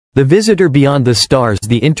The visitor beyond the stars,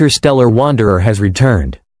 the interstellar wanderer, has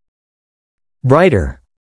returned. Brighter,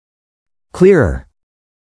 clearer,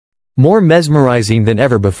 more mesmerizing than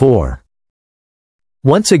ever before.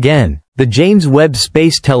 Once again, the James Webb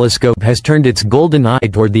Space Telescope has turned its golden eye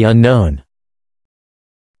toward the unknown.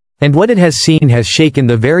 And what it has seen has shaken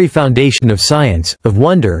the very foundation of science, of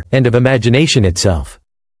wonder, and of imagination itself.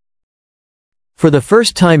 For the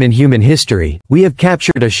first time in human history, we have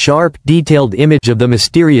captured a sharp, detailed image of the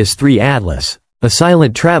mysterious 3 Atlas, a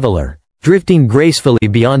silent traveler, drifting gracefully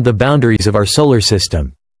beyond the boundaries of our solar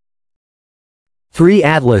system. 3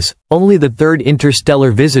 Atlas, only the 3rd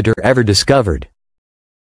interstellar visitor ever discovered.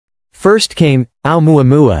 First came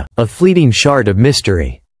Oumuamua, a fleeting shard of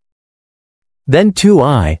mystery. Then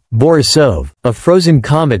 2I, Borisov, a frozen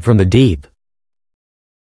comet from the deep.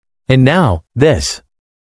 And now, this.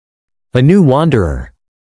 A new wanderer.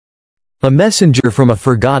 A messenger from a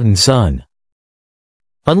forgotten sun.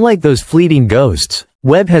 Unlike those fleeting ghosts,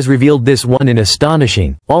 Webb has revealed this one in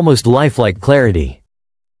astonishing, almost lifelike clarity.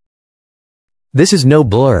 This is no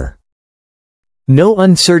blur. No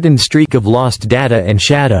uncertain streak of lost data and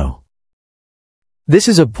shadow. This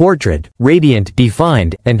is a portrait, radiant,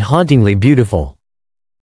 defined, and hauntingly beautiful.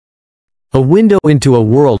 A window into a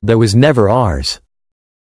world that was never ours.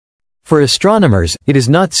 For astronomers, it is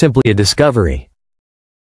not simply a discovery.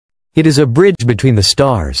 It is a bridge between the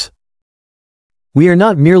stars. We are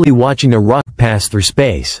not merely watching a rock pass through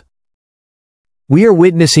space. We are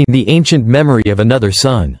witnessing the ancient memory of another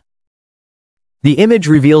sun. The image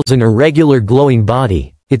reveals an irregular glowing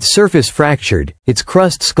body, its surface fractured, its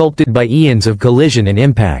crust sculpted by eons of collision and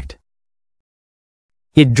impact.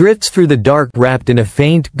 It drifts through the dark wrapped in a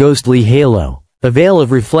faint, ghostly halo, a veil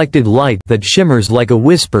of reflected light that shimmers like a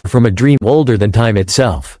whisper from a dream older than time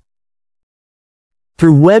itself.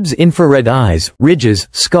 Through Webb's infrared eyes, ridges,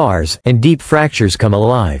 scars, and deep fractures come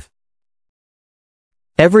alive.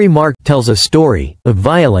 Every mark tells a story, of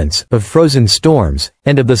violence, of frozen storms,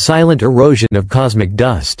 and of the silent erosion of cosmic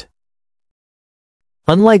dust.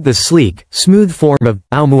 Unlike the sleek, smooth form of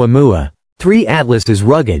Oumuamua, 3 Atlas is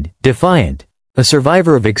rugged, defiant, a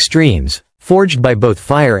survivor of extremes, forged by both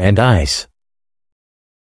fire and ice.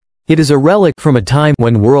 It is a relic from a time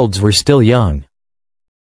when worlds were still young.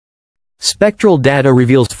 Spectral data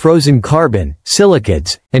reveals frozen carbon,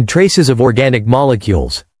 silicates, and traces of organic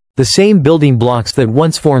molecules, the same building blocks that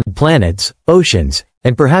once formed planets, oceans,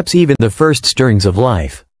 and perhaps even the first stirrings of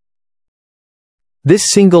life.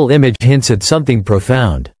 This single image hints at something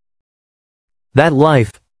profound. That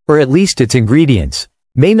life, or at least its ingredients,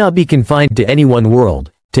 may not be confined to any one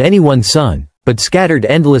world, to any one sun, but scattered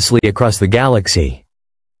endlessly across the galaxy.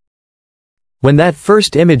 When that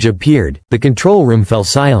first image appeared, the control room fell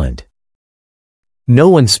silent. No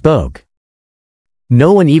one spoke.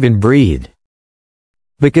 No one even breathed.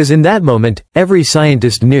 Because in that moment, every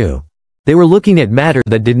scientist knew, they were looking at matter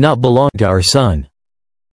that did not belong to our sun.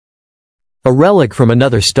 A relic from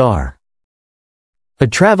another star. A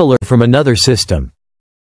traveler from another system.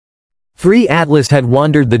 3 Atlas had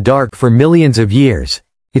wandered the dark for millions of years,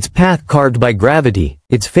 its path carved by gravity,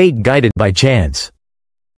 its fate guided by chance.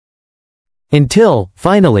 Until,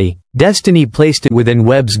 finally, destiny placed it within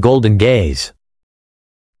Webb's golden gaze.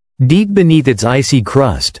 Deep beneath its icy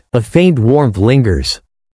crust, a faint warmth lingers.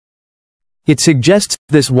 It suggests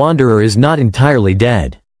this wanderer is not entirely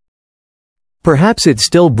dead. Perhaps it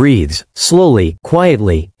still breathes, slowly,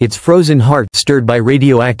 quietly, its frozen heart stirred by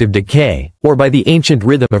radioactive decay, or by the ancient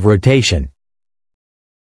rhythm of rotation.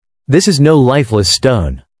 This is no lifeless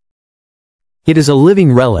stone. It is a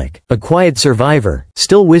living relic, a quiet survivor,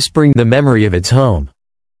 still whispering the memory of its home.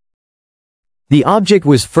 The object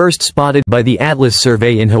was first spotted by the Atlas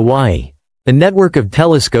Survey in Hawaii, a network of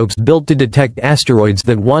telescopes built to detect asteroids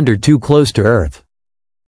that wander too close to Earth.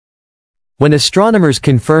 When astronomers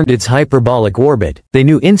confirmed its hyperbolic orbit, they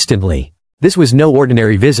knew instantly, this was no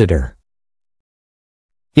ordinary visitor.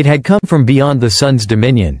 It had come from beyond the sun's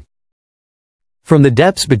dominion. From the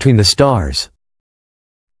depths between the stars.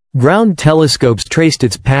 Ground telescopes traced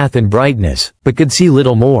its path and brightness, but could see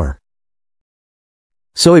little more.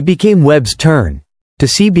 So it became Webb's turn, to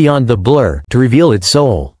see beyond the blur, to reveal its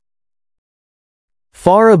soul.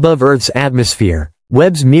 Far above Earth's atmosphere,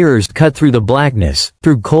 Webb's mirrors cut through the blackness,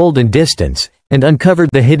 through cold and distance, and uncovered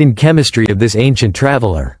the hidden chemistry of this ancient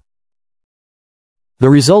traveler. The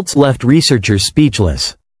results left researchers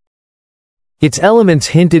speechless. Its elements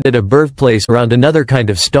hinted at a birthplace around another kind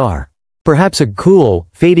of star, perhaps a cool,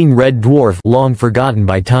 fading red dwarf long forgotten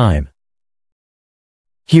by time.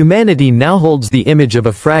 Humanity now holds the image of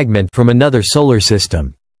a fragment from another solar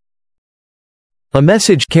system. A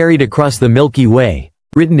message carried across the Milky Way,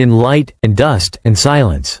 written in light and dust and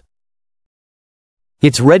silence.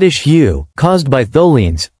 Its reddish hue, caused by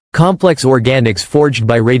tholins, complex organics forged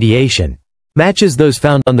by radiation, matches those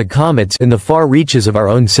found on the comets in the far reaches of our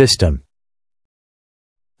own system.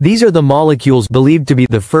 These are the molecules believed to be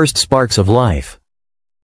the first sparks of life.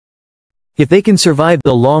 If they can survive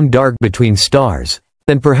the long dark between stars,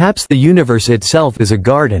 then perhaps the universe itself is a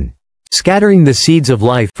garden, scattering the seeds of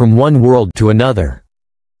life from one world to another.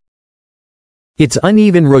 Its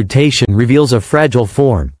uneven rotation reveals a fragile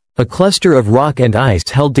form, a cluster of rock and ice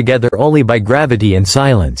held together only by gravity and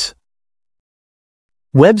silence.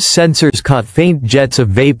 Webb's sensors caught faint jets of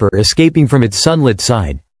vapor escaping from its sunlit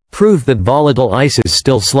side, proof that volatile ices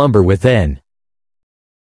still slumber within.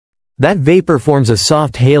 That vapor forms a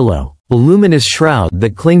soft halo, a luminous shroud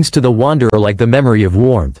that clings to the wanderer like the memory of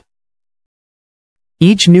warmth.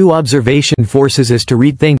 Each new observation forces us to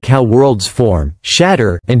rethink how worlds form,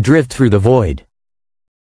 shatter, and drift through the void.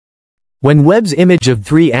 When Webb's image of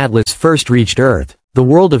 3 Atlas first reached Earth, the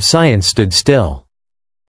world of science stood still.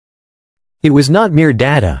 It was not mere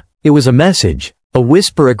data, it was a message, a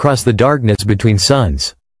whisper across the darkness between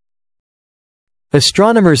suns.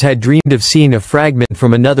 Astronomers had dreamed of seeing a fragment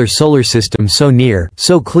from another solar system so near,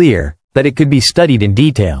 so clear, that it could be studied in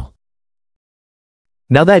detail.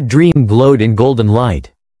 Now that dream glowed in golden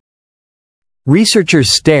light.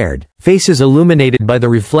 Researchers stared, faces illuminated by the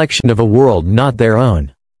reflection of a world not their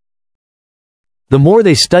own. The more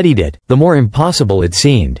they studied it, the more impossible it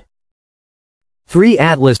seemed. 3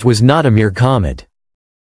 Atlas was not a mere comet.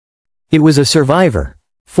 It was a survivor,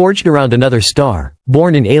 forged around another star,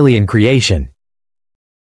 born in alien creation.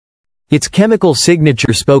 Its chemical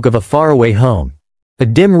signature spoke of a faraway home, a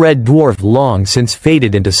dim red dwarf long since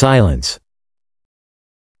faded into silence.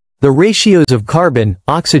 The ratios of carbon,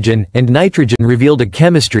 oxygen, and nitrogen revealed a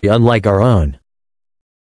chemistry unlike our own.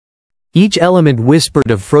 Each element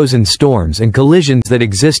whispered of frozen storms and collisions that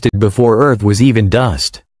existed before Earth was even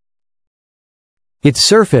dust. Its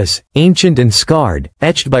surface, ancient and scarred,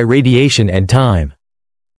 etched by radiation and time.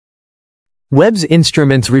 Webb's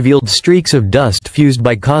instruments revealed streaks of dust fused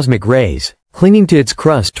by cosmic rays, clinging to its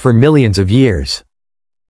crust for millions of years.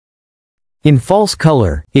 In false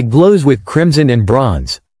color, it glows with crimson and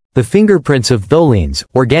bronze, the fingerprints of tholins,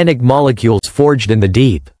 organic molecules forged in the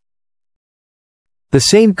deep. The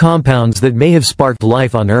same compounds that may have sparked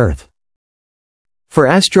life on Earth. For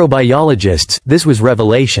astrobiologists, this was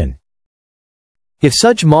revelation. If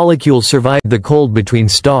such molecules survived the cold between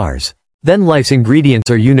stars, then life's ingredients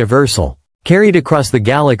are universal, carried across the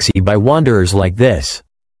galaxy by wanderers like this.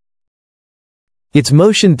 Its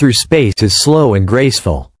motion through space is slow and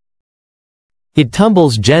graceful. It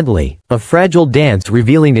tumbles gently, a fragile dance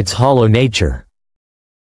revealing its hollow nature.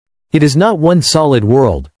 It is not one solid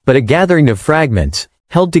world, but a gathering of fragments,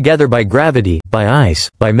 held together by gravity, by ice,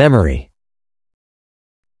 by memory.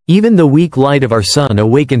 Even the weak light of our sun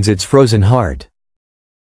awakens its frozen heart.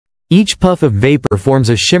 Each puff of vapor forms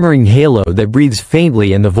a shimmering halo that breathes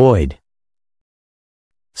faintly in the void.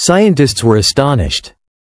 Scientists were astonished.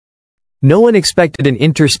 No one expected an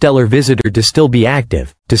interstellar visitor to still be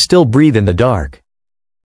active, to still breathe in the dark.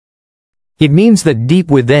 It means that deep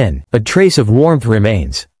within, a trace of warmth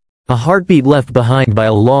remains, a heartbeat left behind by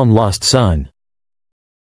a long-lost sun.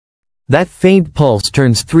 That faint pulse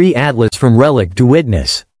turns 3 Atlas from relic to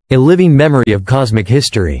witness, a living memory of cosmic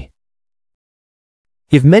history.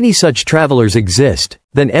 If many such travelers exist,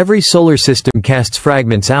 then every solar system casts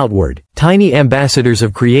fragments outward, tiny ambassadors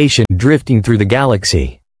of creation drifting through the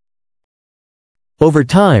galaxy. Over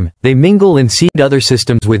time, they mingle and seed other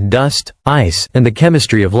systems with dust, ice, and the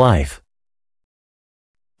chemistry of life.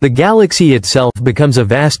 The galaxy itself becomes a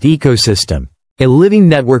vast ecosystem, a living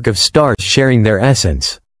network of stars sharing their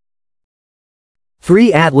essence.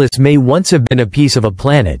 3 Atlas may once have been a piece of a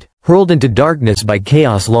planet, hurled into darkness by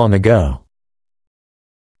chaos long ago.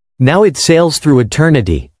 Now it sails through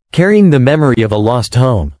eternity, carrying the memory of a lost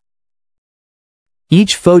home.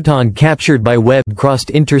 Each photon captured by Webb crossed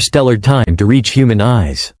interstellar time to reach human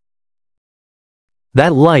eyes.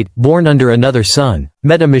 That light, born under another sun,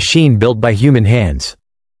 met a machine built by human hands.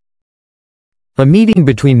 A meeting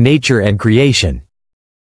between nature and creation.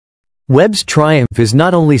 Webb's triumph is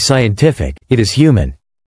not only scientific, it is human.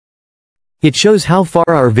 It shows how far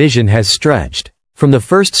our vision has stretched, from the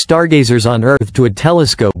first stargazers on Earth to a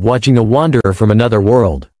telescope watching a wanderer from another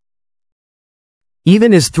world.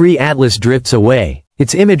 Even as 3 Atlas drifts away,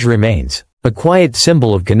 its image remains, a quiet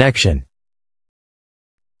symbol of connection.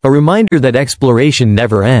 A reminder that exploration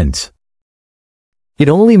never ends. It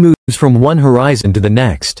only moves from one horizon to the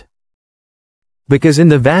next. Because in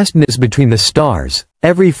the vastness between the stars,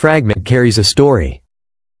 every fragment carries a story.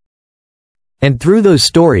 And through those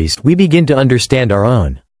stories, we begin to understand our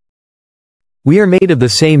own. We are made of the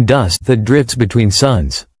same dust that drifts between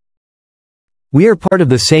suns. We are part of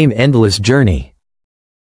the same endless journey.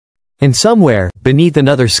 And somewhere, beneath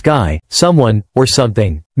another sky, someone, or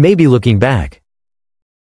something, may be looking back.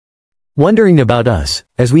 Wondering about us,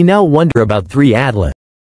 as we now wonder about 3 Atlas.